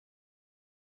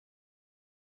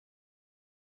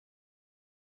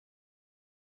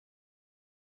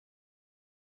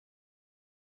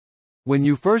When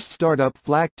you first start up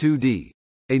FLAC3D,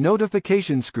 a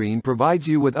notification screen provides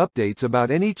you with updates about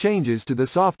any changes to the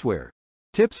software,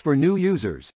 tips for new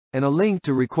users, and a link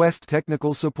to request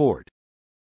technical support.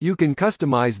 You can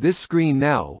customize this screen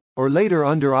now, or later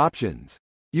under Options.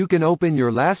 You can open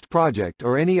your last project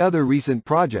or any other recent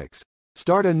projects,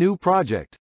 start a new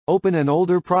project, open an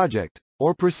older project,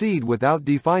 or proceed without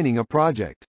defining a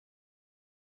project.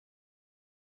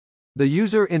 The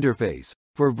user interface,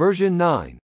 for version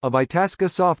 9, of Itasca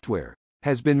software,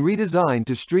 has been redesigned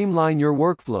to streamline your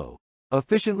workflow,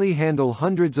 efficiently handle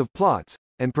hundreds of plots,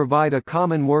 and provide a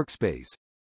common workspace.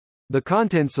 The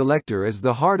content selector is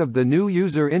the heart of the new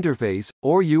user interface,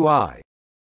 or UI.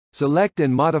 Select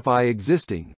and modify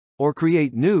existing, or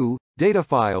create new, data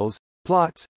files,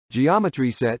 plots, geometry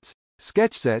sets,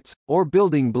 sketch sets, or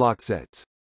building block sets.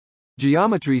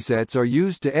 Geometry sets are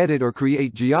used to edit or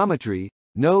create geometry,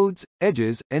 nodes,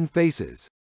 edges, and faces.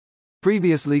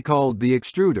 Previously called the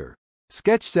extruder,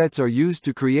 sketch sets are used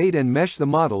to create and mesh the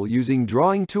model using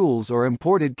drawing tools or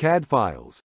imported CAD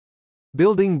files.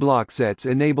 Building block sets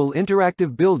enable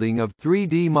interactive building of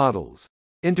 3D models.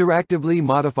 Interactively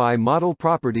modify model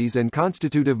properties and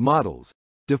constitutive models,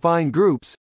 define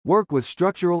groups, work with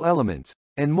structural elements,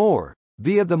 and more,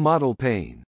 via the model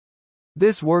pane.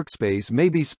 This workspace may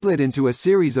be split into a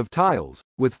series of tiles,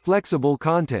 with flexible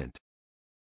content.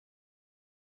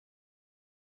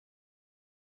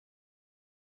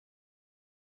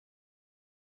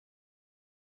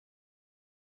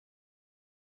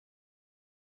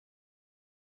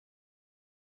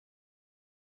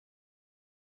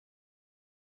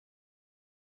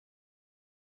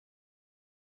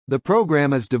 The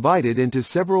program is divided into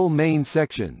several main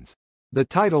sections. The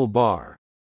title bar,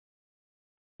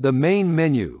 the main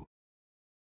menu,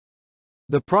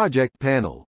 the project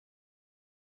panel,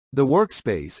 the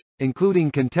workspace,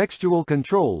 including contextual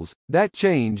controls that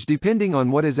change depending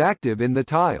on what is active in the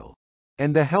tile,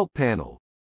 and the help panel.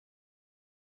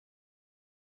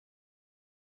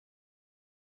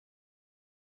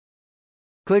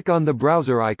 Click on the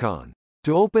browser icon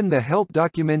to open the help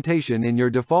documentation in your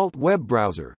default web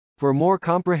browser for more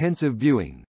comprehensive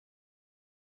viewing.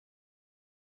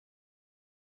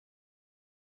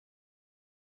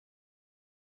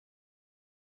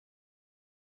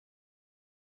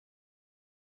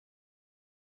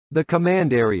 The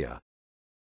command area,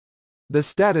 the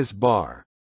status bar,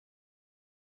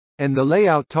 and the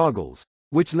layout toggles,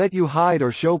 which let you hide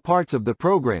or show parts of the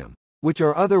program, which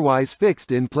are otherwise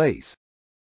fixed in place.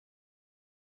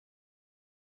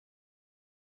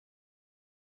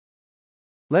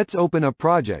 Let's open a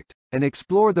project and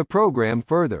explore the program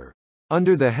further.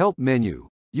 Under the Help menu,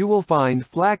 you will find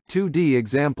FLAC3D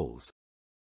examples.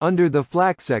 Under the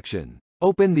FLAC section,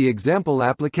 open the example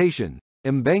application,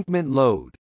 Embankment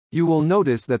Load. You will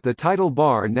notice that the title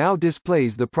bar now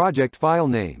displays the project file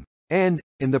name, and,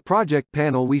 in the project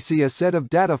panel we see a set of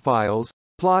data files,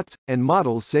 plots, and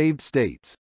model saved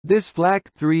states. This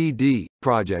FLAC3D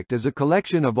project is a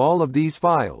collection of all of these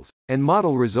files, and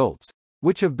model results,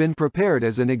 which have been prepared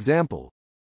as an example.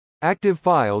 Active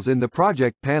files in the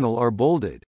project panel are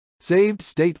bolded. Saved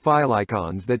state file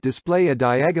icons that display a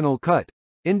diagonal cut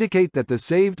indicate that the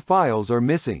saved files are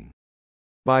missing.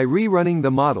 By rerunning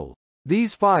the model,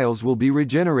 these files will be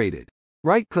regenerated.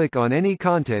 Right-click on any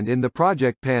content in the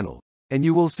project panel, and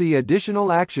you will see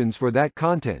additional actions for that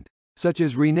content, such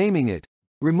as renaming it,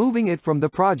 removing it from the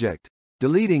project,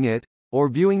 deleting it, or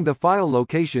viewing the file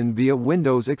location via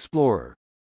Windows Explorer.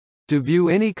 To view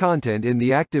any content in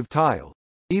the active tile,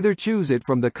 either choose it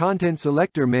from the Content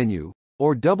Selector menu,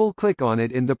 or double-click on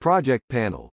it in the project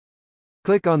panel.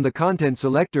 Click on the Content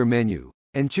Selector menu,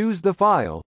 and choose the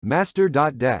file,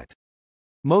 master.dat.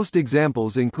 Most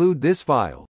examples include this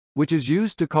file, which is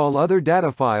used to call other data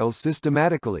files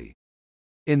systematically.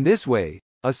 In this way,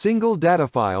 a single data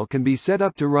file can be set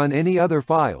up to run any other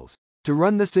files, to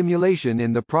run the simulation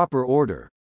in the proper order.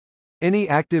 Any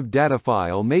active data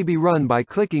file may be run by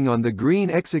clicking on the green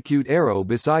execute arrow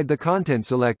beside the content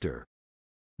selector.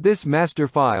 This master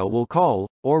file will call,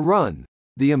 or run,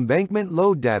 the embankment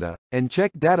load data, and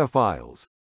check data files.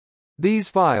 These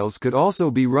files could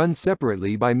also be run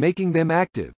separately by making them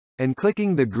active, and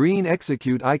clicking the green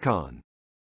execute icon.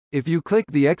 If you click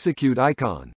the execute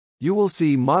icon, you will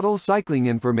see model cycling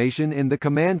information in the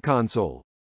command console.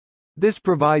 This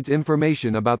provides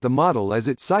information about the model as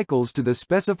it cycles to the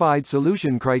specified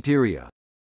solution criteria.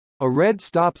 A red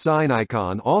stop sign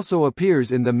icon also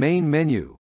appears in the main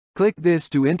menu. Click this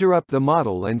to interrupt the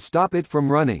model and stop it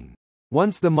from running.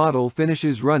 Once the model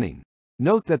finishes running,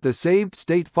 note that the saved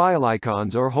state file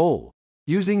icons are whole.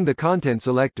 Using the content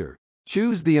selector,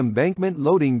 choose the embankment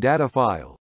loading data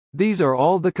file. These are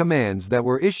all the commands that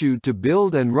were issued to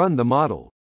build and run the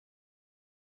model.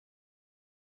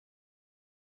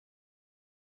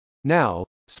 Now,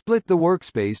 split the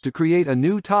workspace to create a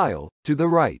new tile, to the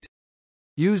right.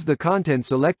 Use the Content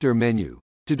Selector menu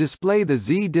to display the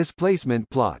Z displacement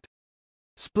plot.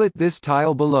 Split this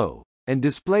tile below, and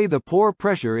display the pore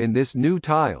pressure in this new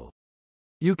tile.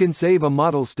 You can save a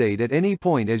model state at any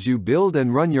point as you build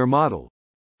and run your model,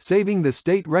 saving the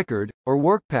state record, or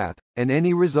work path, and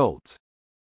any results.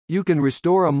 You can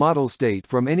restore a model state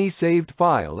from any saved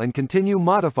file and continue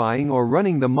modifying or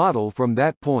running the model from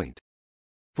that point.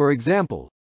 For example,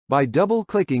 by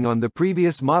double-clicking on the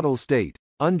previous model state,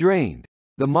 undrained,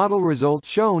 the model results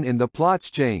shown in the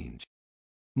plots change.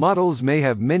 Models may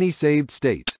have many saved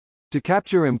states. To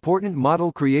capture important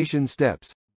model creation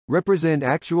steps, represent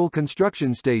actual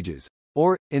construction stages,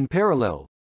 or, in parallel,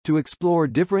 to explore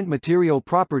different material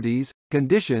properties,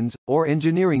 conditions, or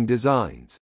engineering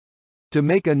designs. To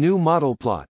make a new model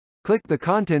plot, click the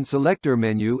Content Selector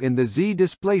menu in the Z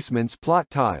Displacements plot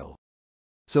tile.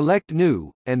 Select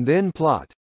New, and then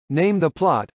Plot. Name the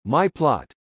plot, My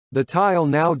Plot. The tile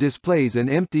now displays an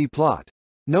empty plot.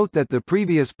 Note that the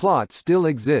previous plot still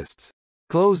exists.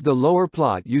 Close the lower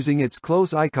plot using its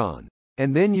close icon,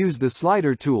 and then use the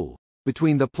slider tool,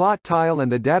 between the plot tile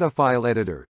and the data file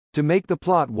editor, to make the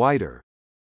plot wider.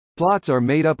 Plots are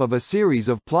made up of a series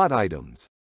of plot items.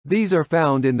 These are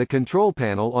found in the control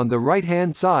panel on the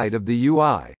right-hand side of the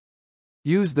UI.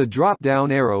 Use the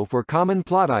drop-down arrow for common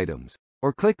plot items,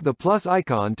 or click the plus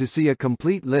icon to see a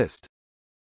complete list.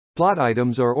 Plot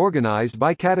items are organized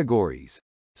by categories.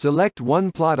 Select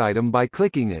one plot item by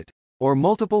clicking it, or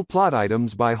multiple plot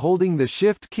items by holding the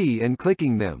Shift key and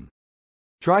clicking them.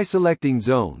 Try selecting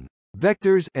Zone,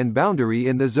 Vectors, and Boundary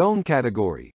in the Zone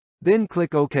category, then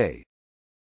click OK.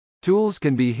 Tools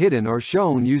can be hidden or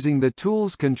shown using the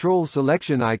Tools Control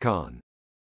Selection icon.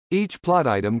 Each plot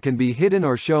item can be hidden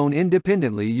or shown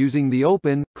independently using the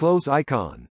Open, Close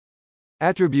icon.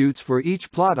 Attributes for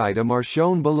each plot item are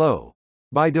shown below.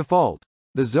 By default,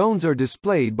 the zones are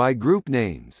displayed by group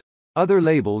names. Other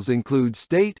labels include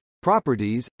State,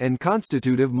 Properties, and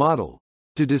Constitutive Model.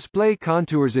 To display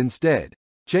contours instead,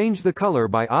 change the color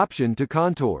by option to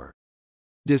Contour.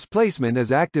 Displacement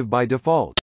is active by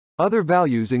default. Other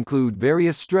values include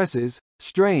various stresses,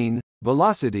 strain,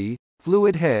 velocity,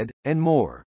 fluid head, and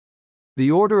more.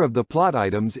 The order of the plot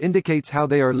items indicates how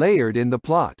they are layered in the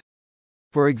plot.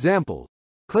 For example,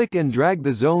 click and drag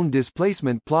the Zone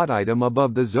Displacement plot item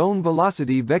above the Zone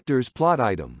Velocity Vectors plot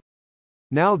item.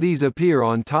 Now these appear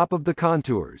on top of the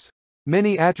contours.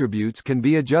 Many attributes can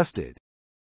be adjusted.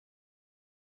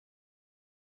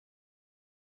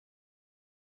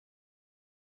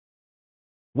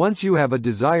 Once you have a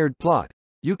desired plot,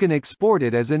 you can export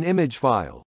it as an image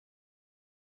file.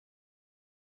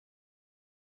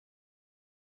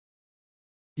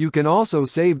 You can also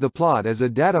save the plot as a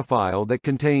data file that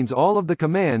contains all of the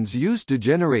commands used to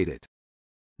generate it.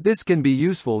 This can be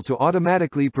useful to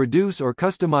automatically produce or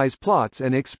customize plots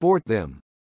and export them.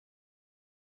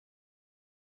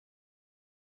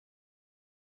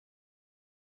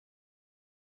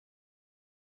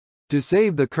 To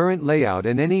save the current layout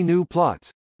and any new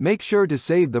plots, make sure to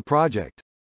save the project.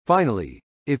 Finally,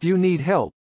 if you need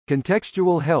help,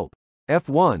 contextual help,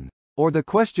 F1, or the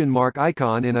question mark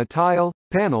icon in a tile,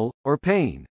 panel, or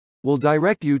pane, will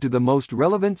direct you to the most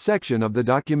relevant section of the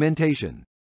documentation.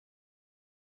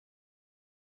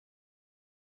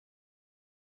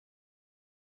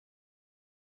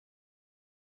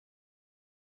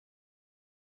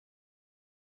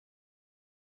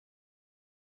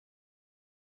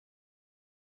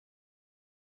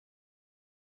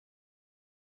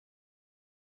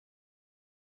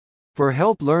 For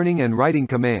help learning and writing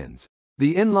commands,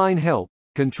 the inline help,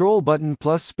 control button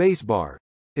plus spacebar,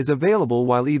 is available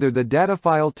while either the data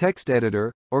file text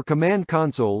editor, or command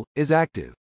console, is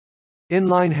active.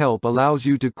 Inline help allows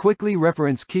you to quickly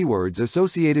reference keywords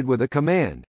associated with a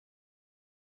command.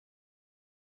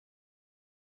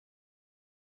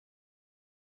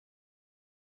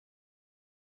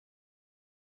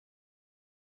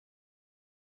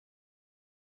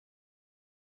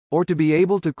 Or to be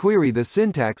able to query the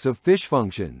syntax of fish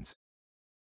functions.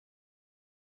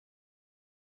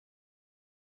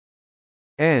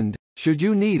 And, should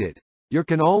you need it, you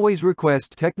can always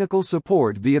request technical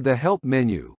support via the Help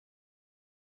menu.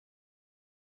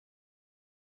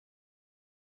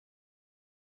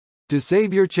 To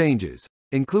save your changes,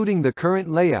 including the current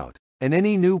layout, and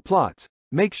any new plots,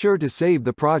 make sure to save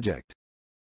the project.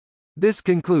 This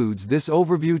concludes this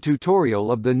overview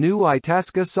tutorial of the new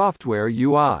Itasca software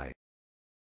UI.